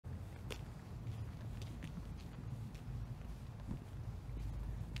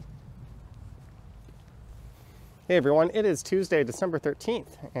Hey everyone, it is Tuesday, December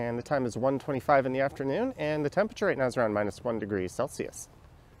 13th, and the time is 1:25 in the afternoon, and the temperature right now is around -1 degree Celsius.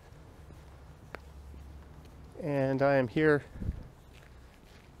 And I am here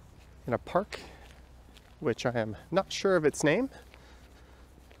in a park, which I am not sure of its name,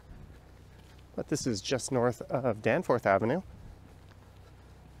 but this is just north of Danforth Avenue.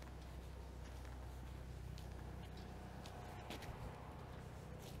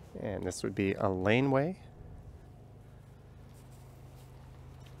 And this would be a laneway.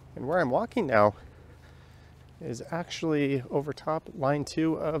 And where I'm walking now is actually over top line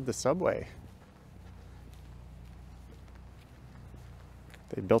 2 of the subway.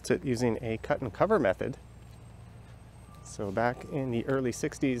 They built it using a cut and cover method. So back in the early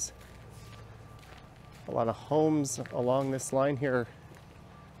 60s, a lot of homes along this line here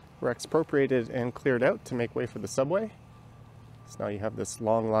were expropriated and cleared out to make way for the subway. So now you have this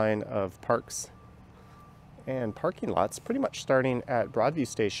long line of parks and parking lots, pretty much starting at Broadview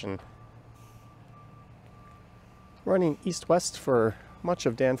Station, running east-west for much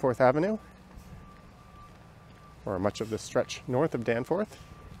of Danforth Avenue, or much of the stretch north of Danforth.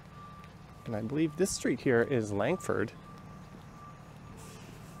 And I believe this street here is Langford.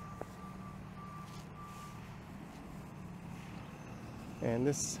 And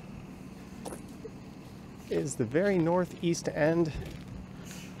this is the very northeast end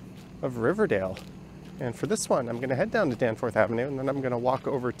of Riverdale. And for this one, I'm going to head down to Danforth Avenue, and then I'm going to walk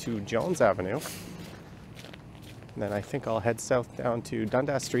over to Jones Avenue. And then I think I'll head south down to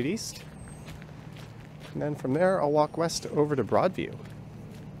Dundas Street East. And then from there, I'll walk west over to Broadview.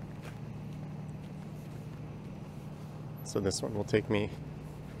 So this one will take me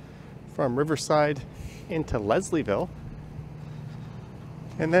from Riverside into Leslieville,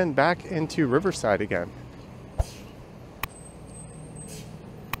 and then back into Riverside again.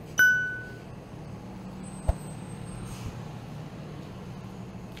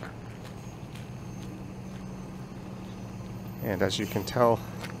 And as you can tell,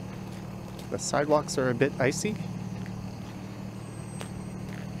 the sidewalks are a bit icy.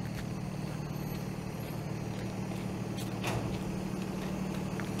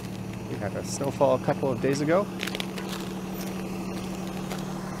 We had a snowfall a couple of days ago.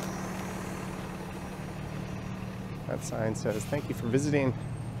 That sign says, "Thank you for visiting,"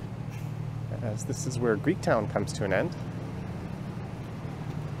 as this is where Greektown comes to an end.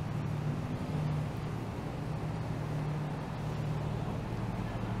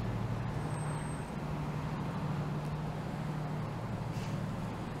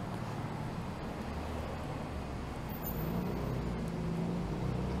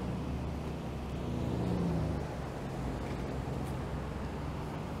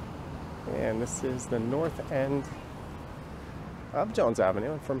 And this is the north end of Jones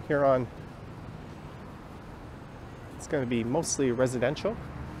Avenue, and from here on it's going to be mostly residential.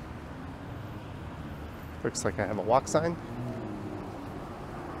 Looks like I have a walk sign.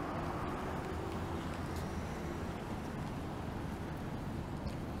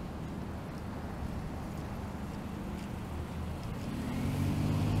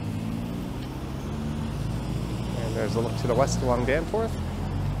 And there's a look to the west along Danforth.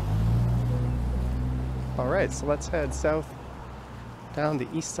 Alright, so let's head south down the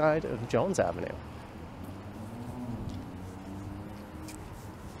east side of Jones Avenue.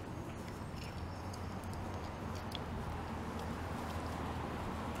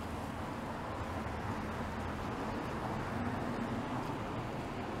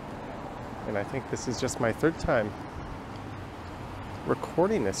 And I think this is just my third time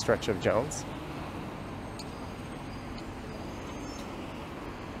recording this stretch of Jones.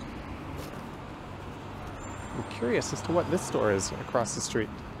 Curious as to what this store is across the street.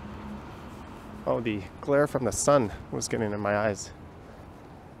 Oh, the glare from the sun was getting in my eyes.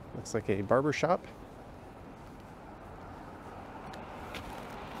 Looks like a barber shop.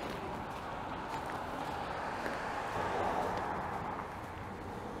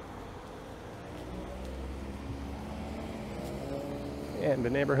 And the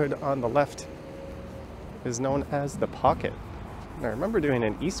neighborhood on the left is known as the Pocket. And I remember doing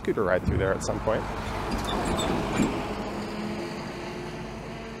an e-scooter ride through there at some point.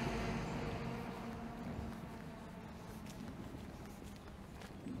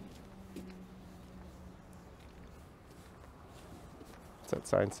 What's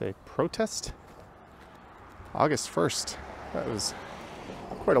that sign say? Protest? August 1st. That was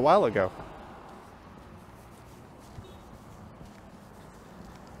quite a while ago.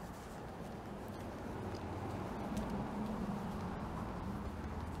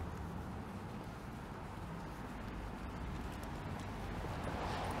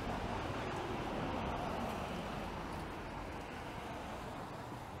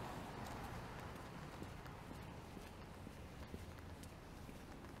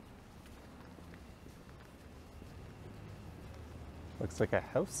 Looks like a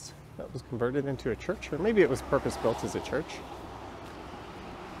house that was converted into a church, or maybe it was purpose-built as a church.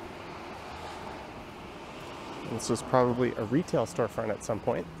 And this was probably a retail storefront at some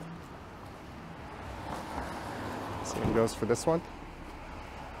point. Same goes for this one.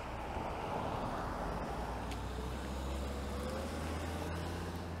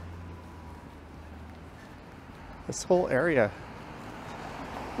 This whole area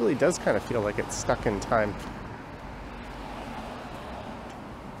really does kind of feel like it's stuck in time.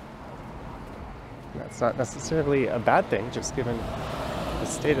 And that's not necessarily a bad thing, just given the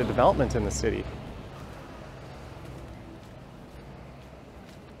state of development in the city.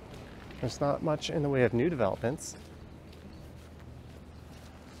 There's not much in the way of new developments.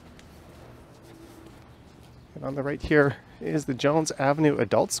 And on the right here is the Jones Avenue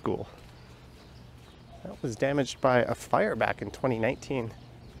Adult School. That was damaged by a fire back in 2019.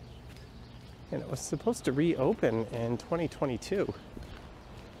 And it was supposed to reopen in 2022.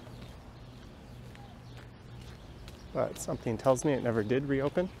 But something tells me it never did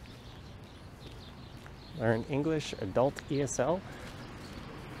reopen. Learn English Adult ESL.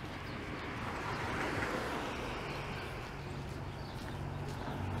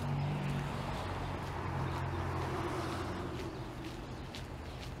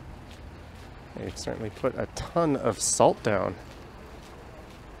 They've certainly put a ton of salt down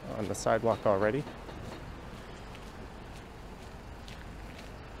on the sidewalk already.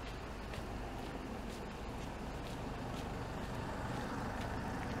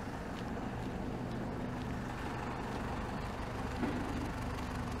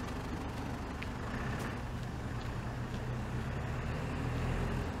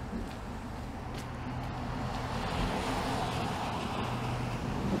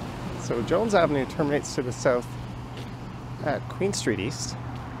 So Jones Avenue terminates to the south at Queen Street East.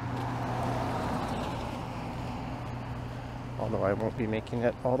 Although I won't be making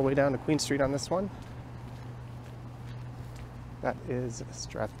it all the way down to Queen Street on this one. That is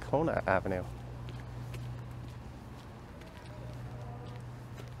Strathcona Avenue.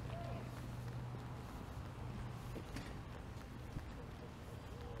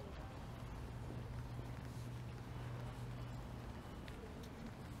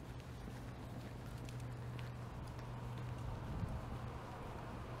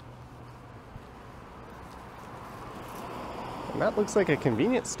 And that looks like a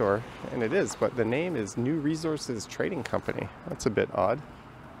convenience store, and it is, but the name is New Resources Trading Company. That's a bit odd.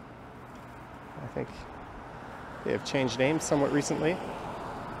 I think they have changed names somewhat recently.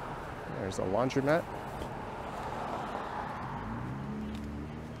 There's a laundromat.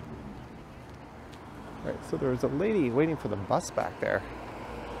 Right, so there's a lady waiting for the bus back there.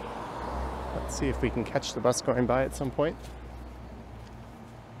 Let's see if we can catch the bus going by at some point.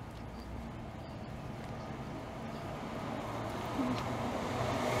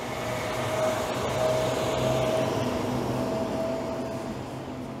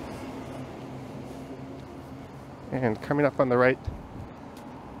 And coming up on the right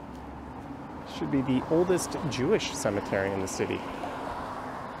should be the oldest Jewish cemetery in the city.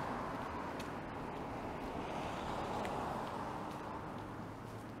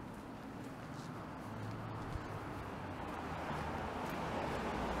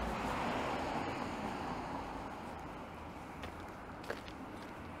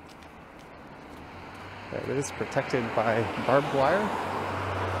 There it is, protected by barbed wire.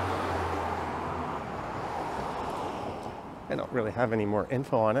 I don't really have any more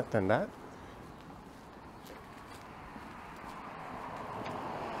info on it than that.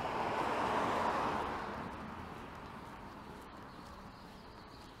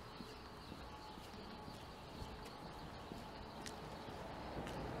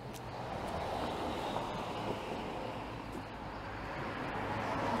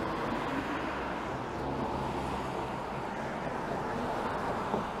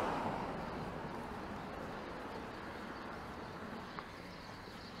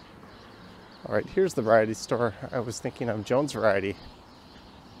 All right, here's the variety store. I was thinking of Jones Variety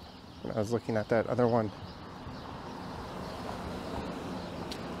when I was looking at that other one.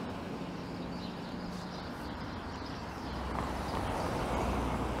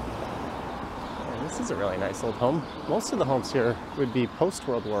 And this is a really nice old home. Most of the homes here would be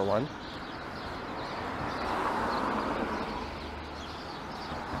post-World War I.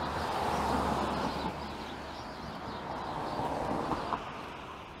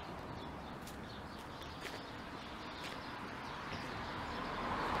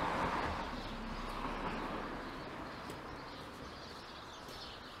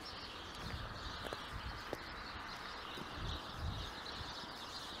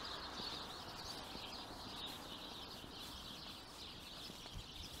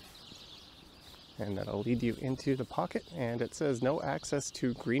 And that'll lead you into the pocket, and it says no access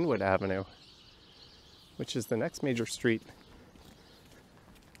to Greenwood Avenue, which is the next major street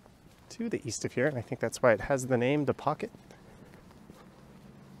to the east of here, and I think that's why it has the name the pocket,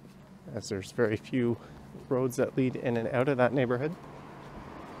 as there's very few roads that lead in and out of that neighborhood.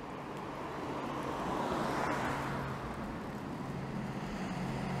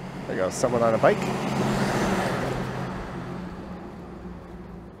 There goes someone on a bike.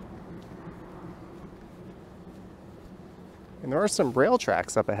 And there are some rail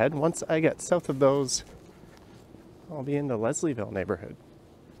tracks up ahead. Once I get south of those, I'll be in the Leslieville neighborhood.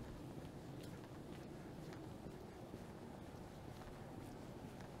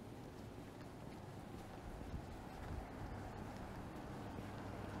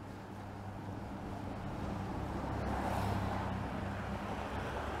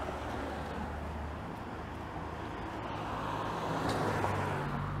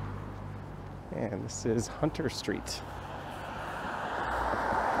 And this is Hunter Street.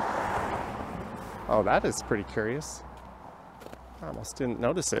 Oh, that is pretty curious. I almost didn't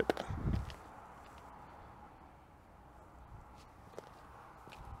notice it.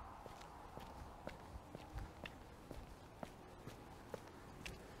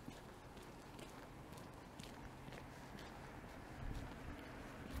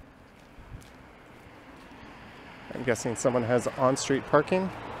 I'm guessing someone has on-street parking.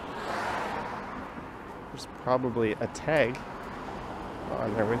 There's probably a tag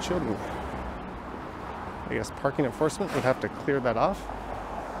on their windshield, and I guess parking enforcement would have to clear that off.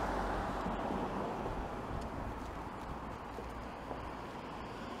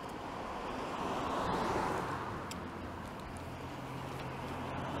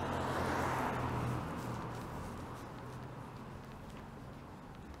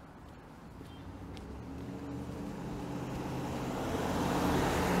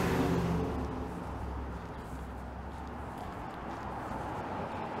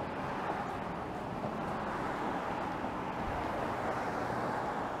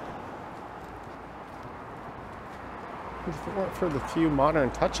 If it weren't for the few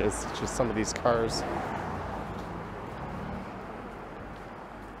modern touches, such as some of these cars,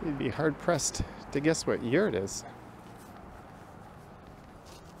 you'd be hard-pressed to guess what year it is.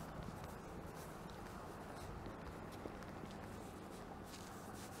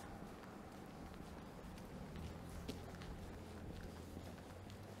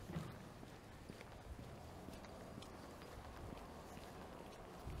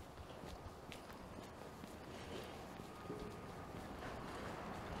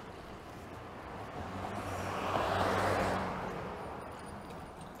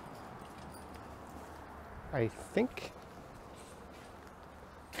 I think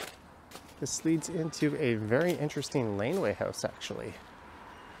this leads into a very interesting laneway house, actually.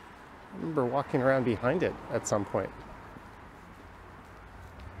 I remember walking around behind it at some point.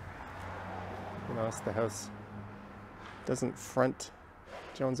 You notice the house doesn't front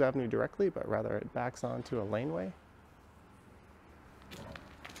Jones Avenue directly, but rather it backs onto a laneway.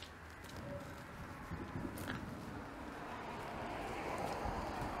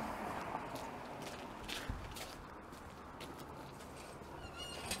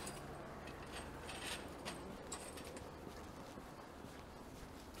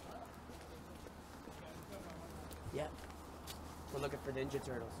 Yeah. We're looking for Ninja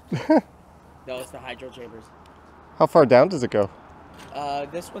Turtles. No, it's the hydro chambers. How far down does it go?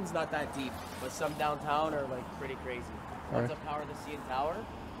 This one's not that deep, but some downtown are like pretty crazy. One's up Power of the CN Tower,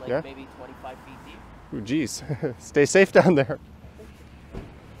 like maybe 25 feet deep. Ooh, geez. Stay safe down there.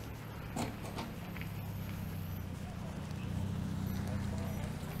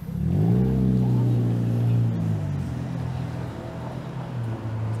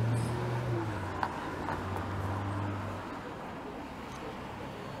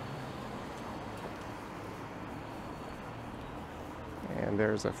 And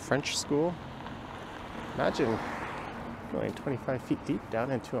there's a French school. Imagine going 25 feet deep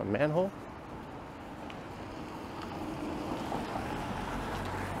down into a manhole.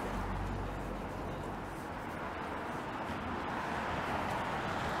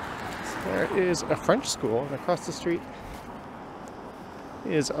 So there is a French school, and across the street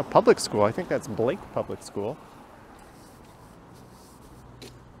is a public school. I think that's Blake Public School.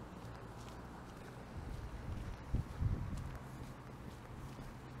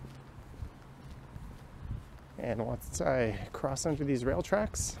 And once I cross under these rail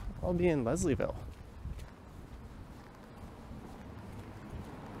tracks, I'll be in Leslieville.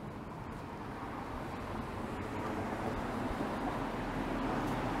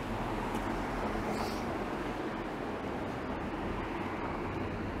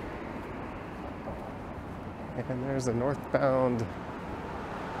 And there's a northbound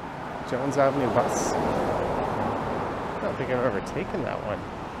Jones Avenue bus. I don't think I've ever taken that one.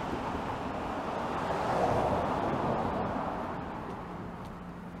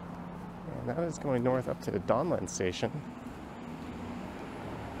 And that is going north up to the Donland station.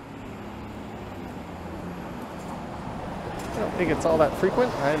 I don't think it's all that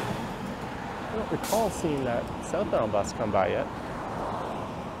frequent. I don't recall seeing that southbound bus come by yet.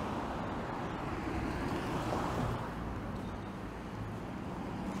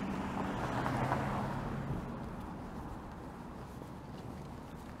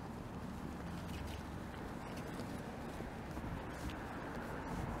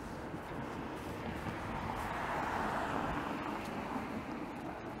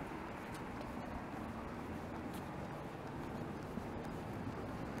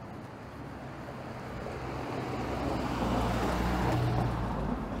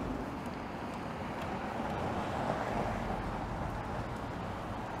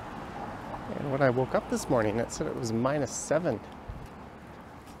 When I woke up this morning, it said it was -7.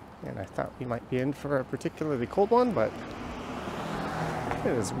 And I thought we might be in for a particularly cold one, but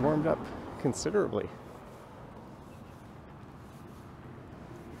it has warmed up considerably.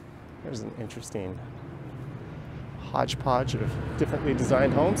 There's an interesting hodgepodge of differently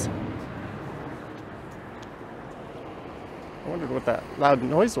designed homes. I wondered what that loud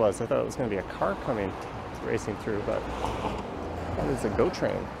noise was. I thought it was going to be a car coming, racing through, but that is a GO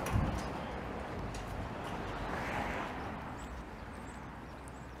train.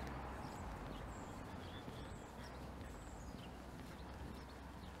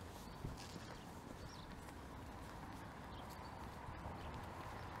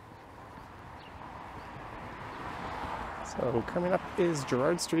 So coming up is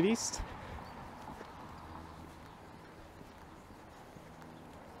Gerrard Street East.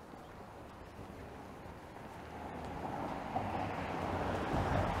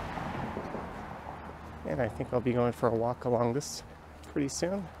 And I think I'll be going for a walk along this pretty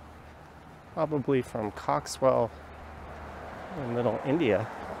soon. Probably from Coxwell in Little India.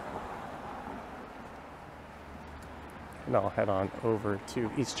 And I'll head on over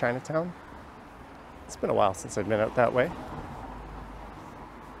to East Chinatown. It's been a while since I've been out that way.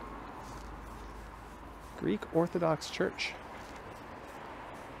 Greek Orthodox Church.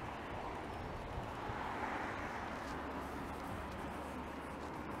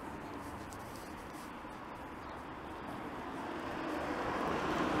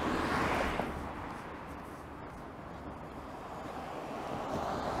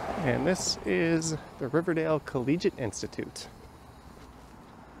 And this is the Riverdale Collegiate Institute.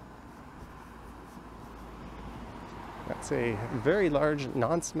 That's a very large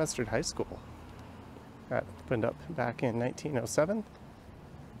non-semestered high school that opened up back in 1907.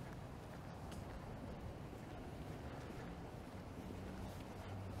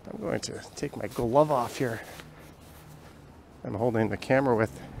 I'm going to take my glove off here. I'm holding the camera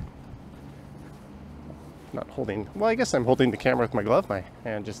with, not holding, well, I guess I'm holding the camera with my glove. My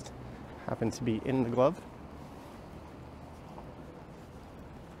hand just happened to be in the glove.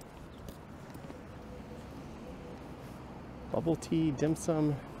 Bubble tea, dim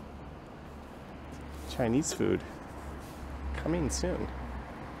sum, Chinese food coming soon.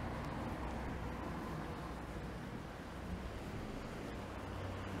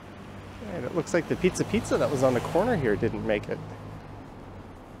 And it looks like the pizza that was on the corner here didn't make it.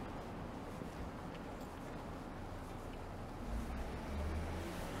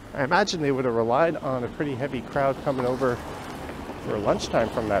 I imagine they would have relied on a pretty heavy crowd coming over for lunchtime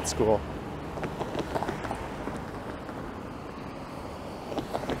from that school.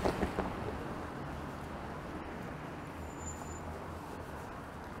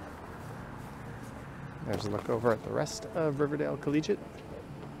 There's a look over at the rest of Riverdale Collegiate.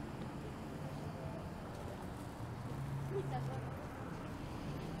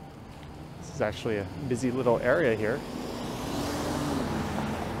 This is actually a busy little area here.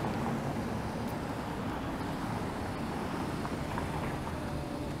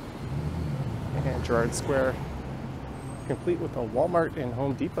 And Gerrard Square, complete with a Walmart and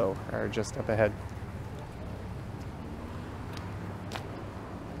Home Depot, are just up ahead.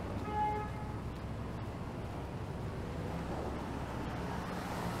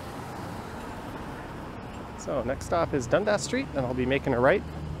 So next stop is Dundas Street, and I'll be making a right.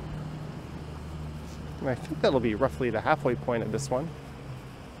 And I think that'll be roughly the halfway point of this one.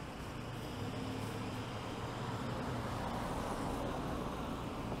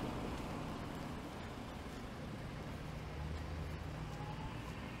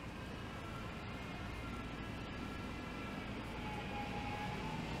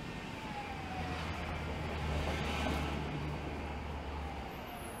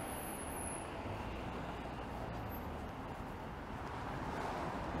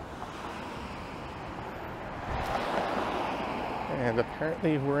 And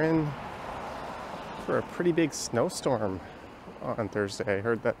apparently we're in for a pretty big snowstorm on Thursday. I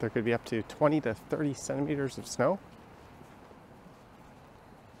heard that there could be up to 20 to 30 centimeters of snow.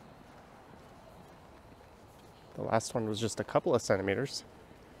 The last one was just a couple of centimeters.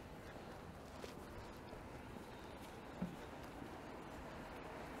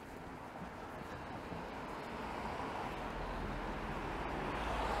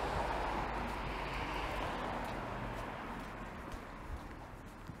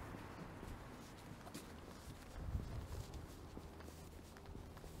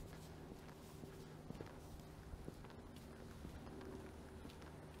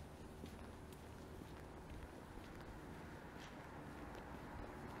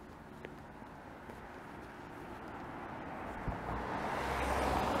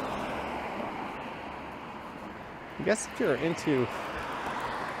 I guess if you're into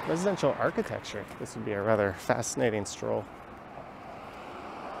residential architecture, this would be a rather fascinating stroll.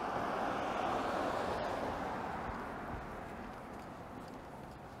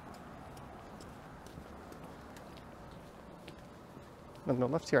 On the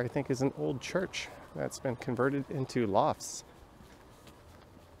left here, I think, is an old church that's been converted into lofts.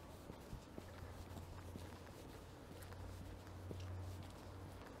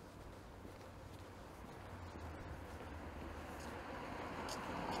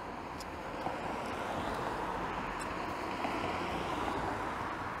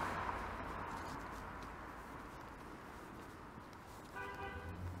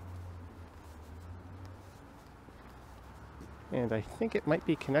 And I think it might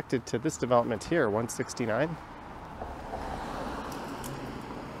be connected to this development here, 169.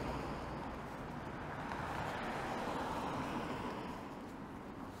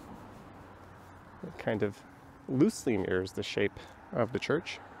 It kind of loosely mirrors the shape of the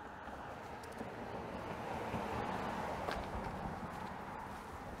church.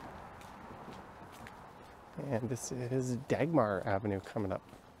 And this is Dagmar Avenue coming up.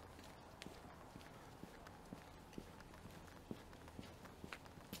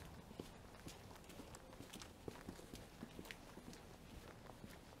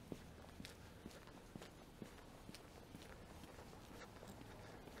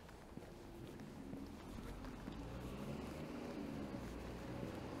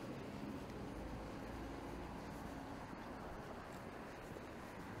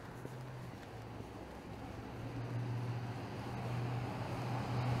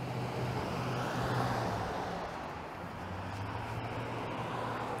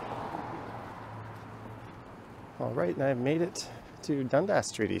 All right, and I've made it to Dundas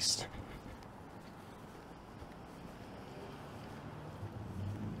Street East.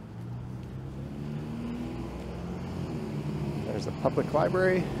 There's a public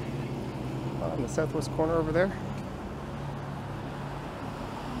library on the southwest corner over there.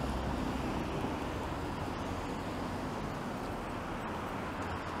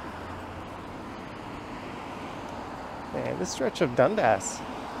 And this stretch of Dundas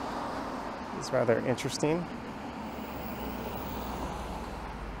is rather interesting.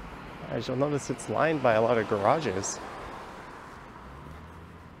 As you'll notice, it's lined by a lot of garages.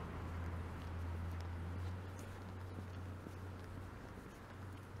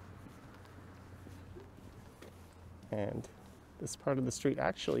 And this part of the street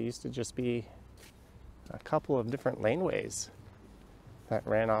actually used to just be a couple of different laneways that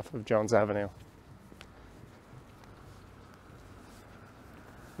ran off of Jones Avenue.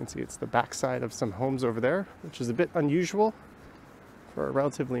 You can see it's the backside of some homes over there, which is a bit unusual for a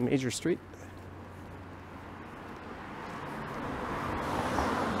relatively major street.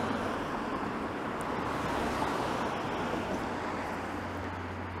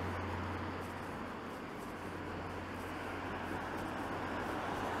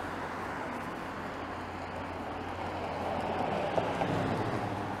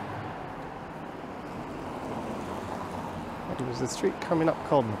 There's a street coming up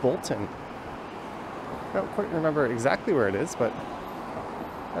called Bolton. I don't quite remember exactly where it is, but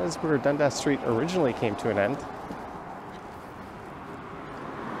that is where Dundas Street originally came to an end.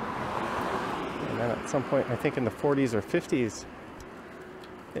 And then at some point, I think in the 40s or 50s,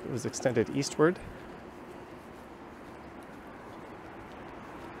 it was extended eastward.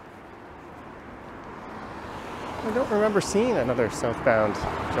 I don't remember seeing another southbound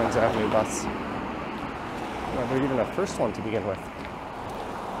Jones Avenue bus. Or even a first one to begin with.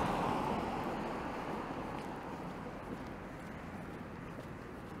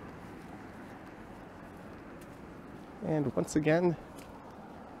 And once again,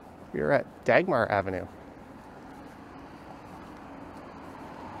 we are at Dagmar Avenue.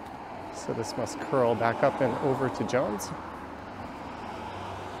 So this must curl back up and over to Jones.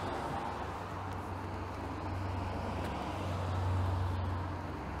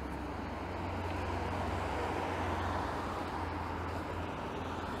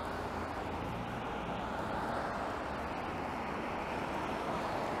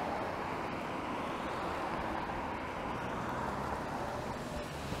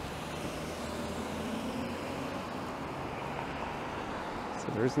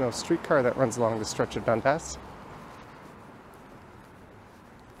 There is no streetcar that runs along the stretch of Dundas.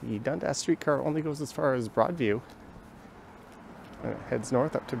 The Dundas streetcar only goes as far as Broadview, and it heads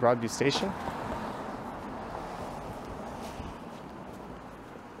north up to Broadview Station.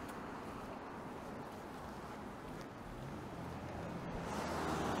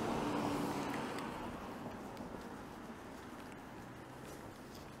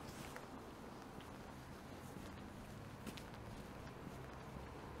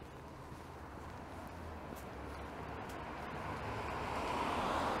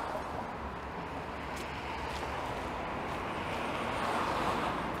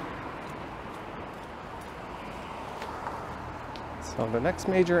 So the next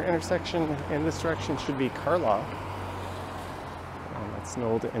major intersection in this direction should be Carlaw. And that's an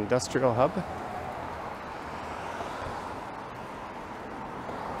old industrial hub.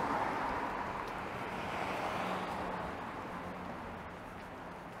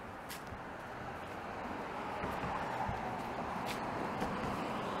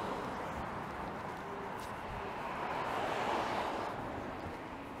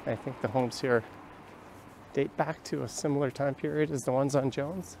 I think the homes here date back to a similar time period as the ones on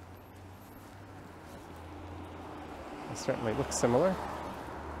Jones. They certainly look similar.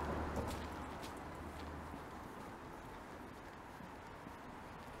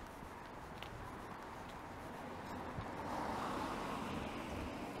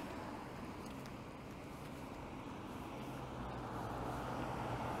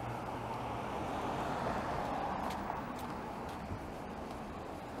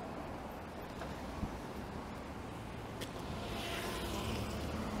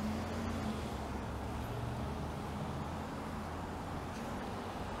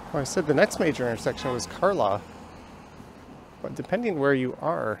 Well, I said the next major intersection was Carlaw, but depending where you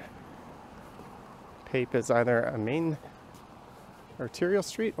are, Pape is either a main arterial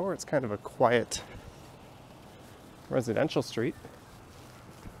street or it's kind of a quiet residential street.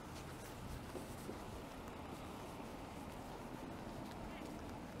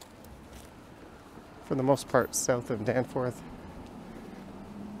 For the most part, south of Danforth,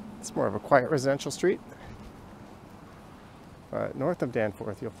 it's more of a quiet residential street. North of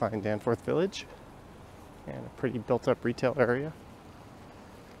Danforth, you'll find Danforth Village and a pretty built-up retail area.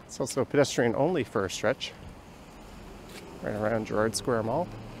 It's also pedestrian only for a stretch, right around Gerrard Square Mall.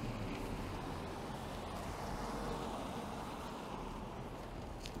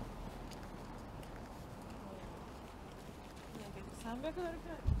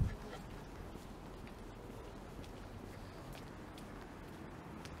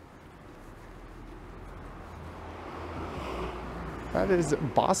 That is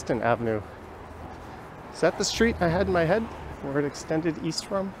Boston Avenue. Is that the street I had in my head where it extended east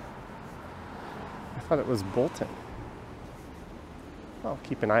from? I thought it was Bolton. I'll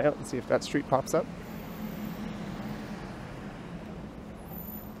keep an eye out and see if that street pops up.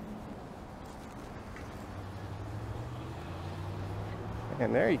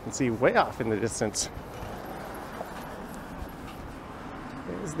 And there you can see way off in the distance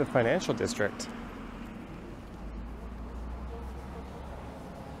is the financial district.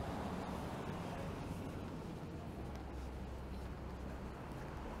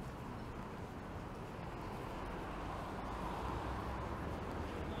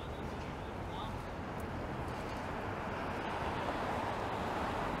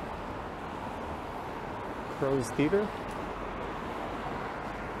 Rose Theater.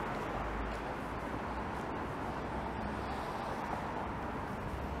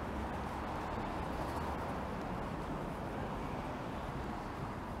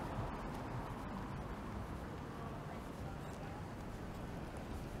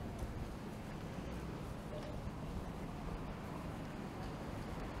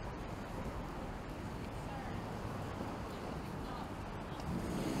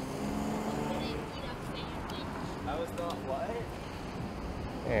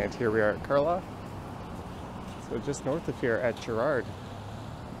 And here we are at Carlaw. So just north of here at Gerrard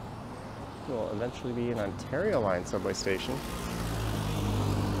will eventually be an Ontario Line subway station.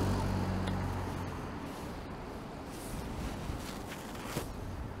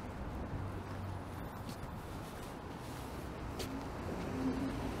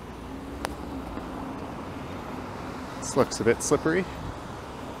 This looks a bit slippery.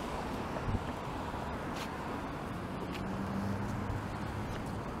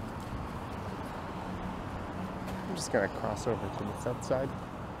 I'm just going to cross over to the south side.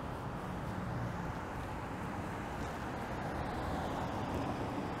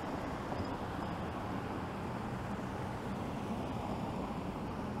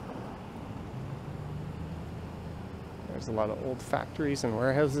 There's a lot of old factories and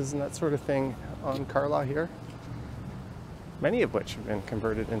warehouses and that sort of thing on Carlaw here, many of which have been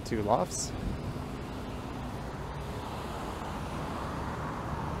converted into lofts.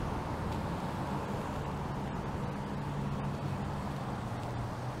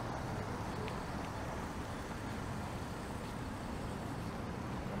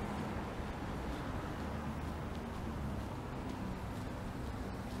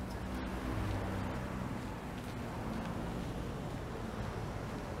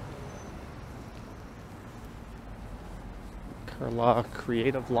 Carlaw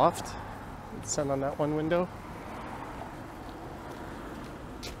Creative Loft. It's set on that one window.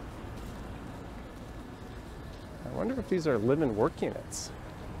 I wonder if these are live-in work units.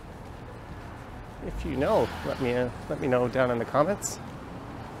 If you know, let me know down in the comments.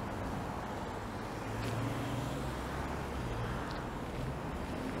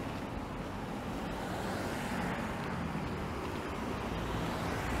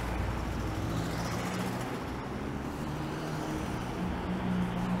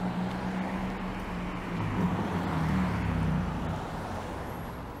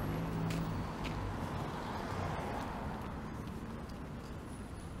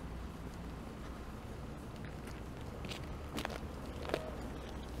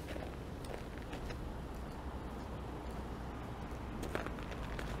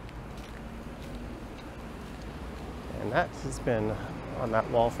 And that has been on that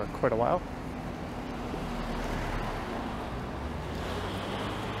wall for quite a while.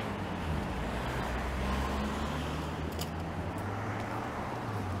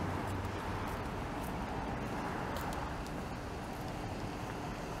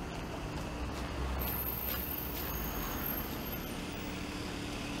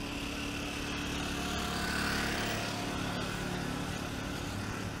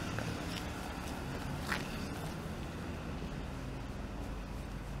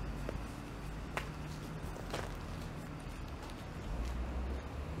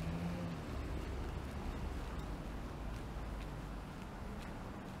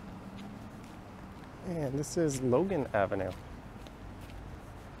 And this is Logan Avenue.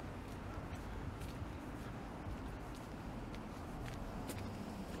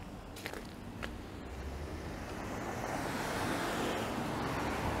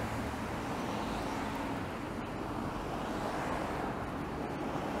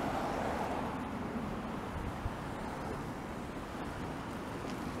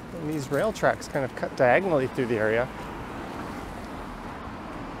 And these rail tracks kind of cut diagonally through the area.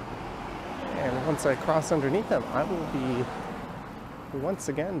 And once I cross underneath them, I will be once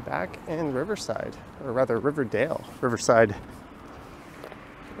again back in Riverside, or rather Riverdale. Riverside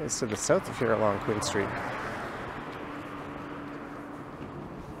is to the south of here along Queen Street.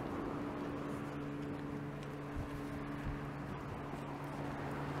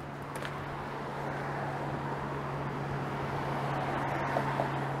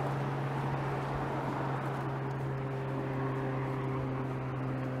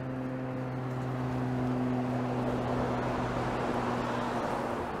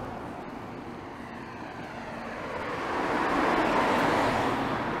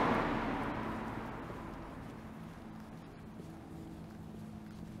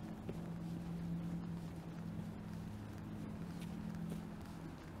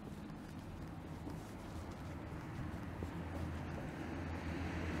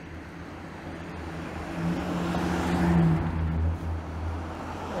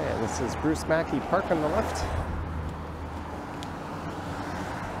 This is Bruce Mackey Park on the left.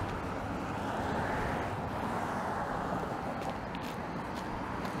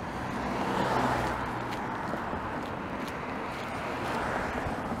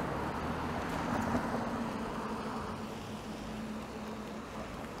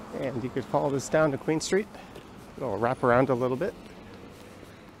 And you could follow this down to Queen Street. It'll wrap around a little bit.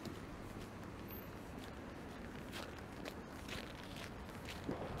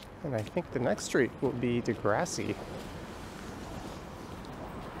 And I think the next street will be Degrassi.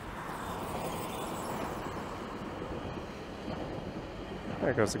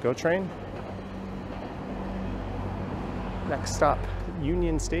 There goes the GO train. Next stop,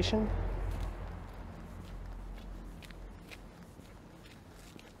 Union Station.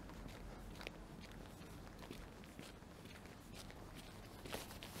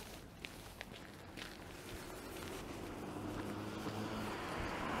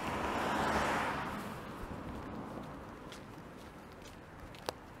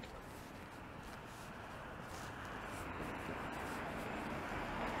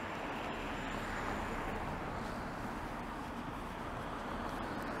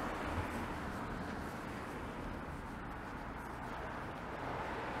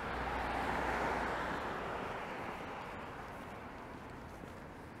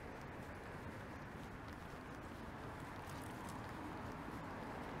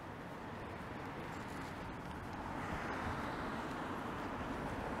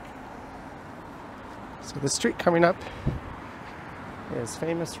 So the street coming up is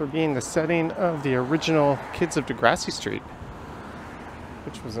famous for being the setting of the original Kids of Degrassi Street,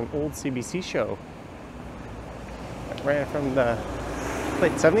 which was an old CBC show that ran from the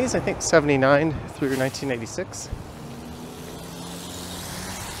late 70s, I think 79 through 1986.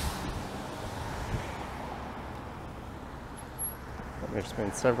 And there's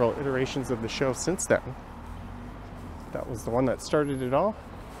been several iterations of the show since then. That was the one that started it all.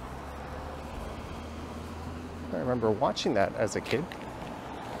 I remember watching that as a kid.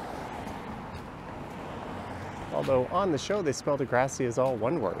 Although on the show they spelled Degrassi as all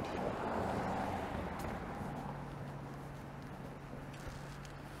one word.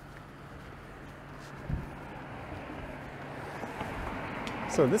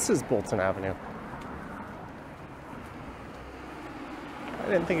 So this is Bolton Avenue. I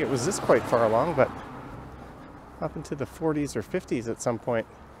didn't think it was this quite far along, but up into the 40s or 50s at some point.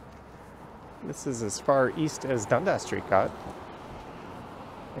 This is as far east as Dundas Street got.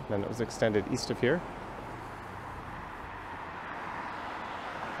 And then it was extended east of here.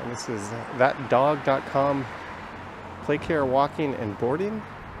 And this is thatdog.com play care, walking, and boarding.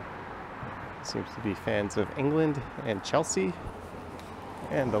 Seems to be fans of England and Chelsea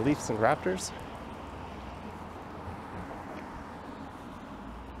and the Leafs and Raptors.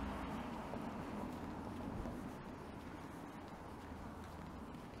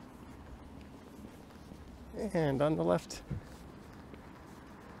 And on the left,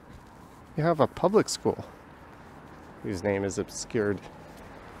 you have a public school whose name is obscured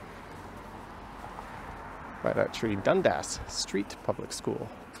by that tree, Dundas Street Public School.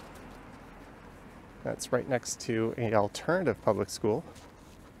 That's right next to an alternative public school.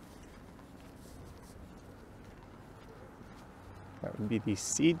 That would be the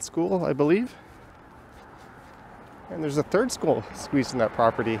Seed School, I believe. And there's a third school squeezed in that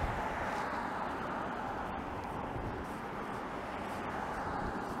property.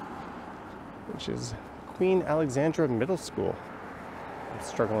 Which is Queen Alexandra Middle School. I'm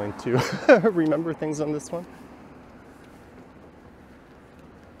struggling to remember things on this one.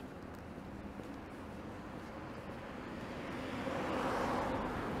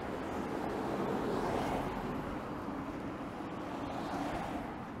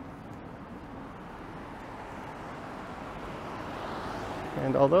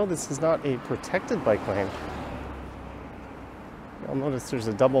 And although this is not a protected bike lane, you'll notice there's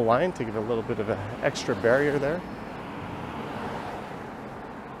a double line to give a little bit of an extra barrier there.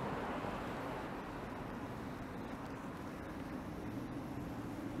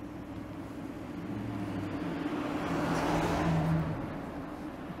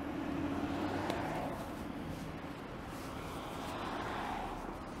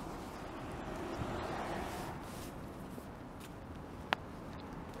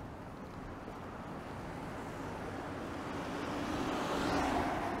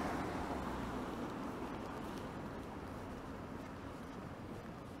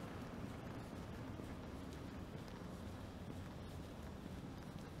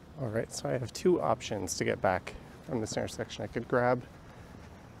 Alright, so I have two options to get back from this intersection. I could grab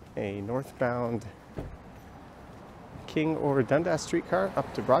a northbound King or Dundas streetcar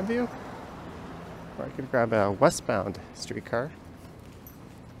up to Broadview, or I could grab a westbound streetcar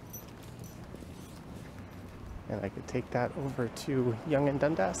and I could take that over to Yonge and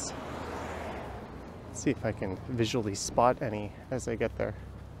Dundas. Let's see if I can visually spot any as I get there.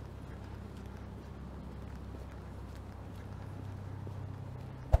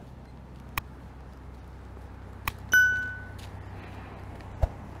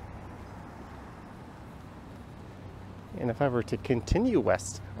 And if I were to continue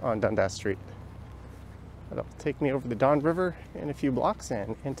west on Dundas Street, that'll take me over the Don River and a few blocks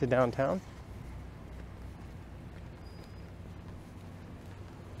and into downtown.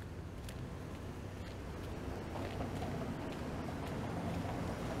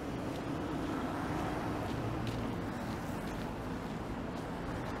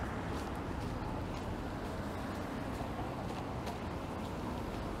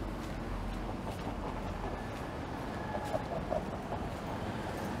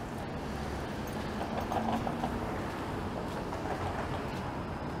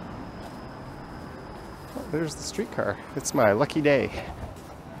 There's the streetcar. It's my lucky day.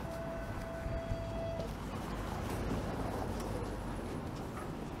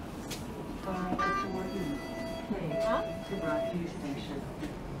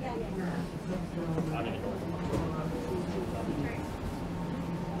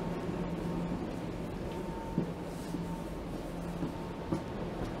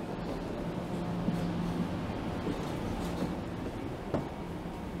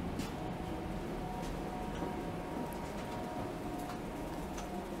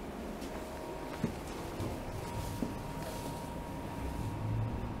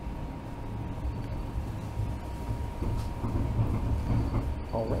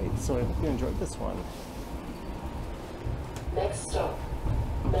 All right, so I hope you enjoyed this one. Next stop,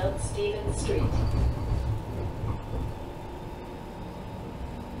 Mount Stephen Street.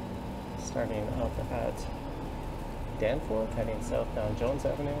 Starting up at Danforth, heading south down Jones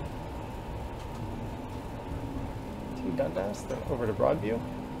Avenue to Dundas, then over to Broadview.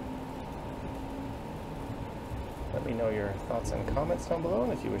 Let me know your thoughts and comments down below,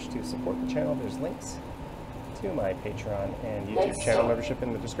 and if you wish to support the channel, there's links to my Patreon and YouTube Next channel stop, membership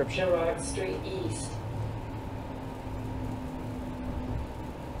in the description. Gerrard Street East.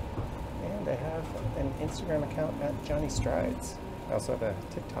 And I have an Instagram account at Johnny Strides. I also have a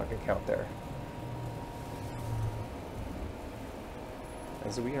TikTok account there.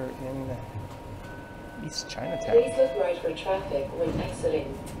 As we are in East Chinatown. Please look right for traffic when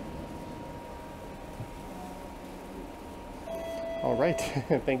exiting. All right,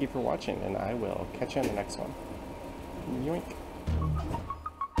 thank you for watching, and I will catch you on the next one. Yoink.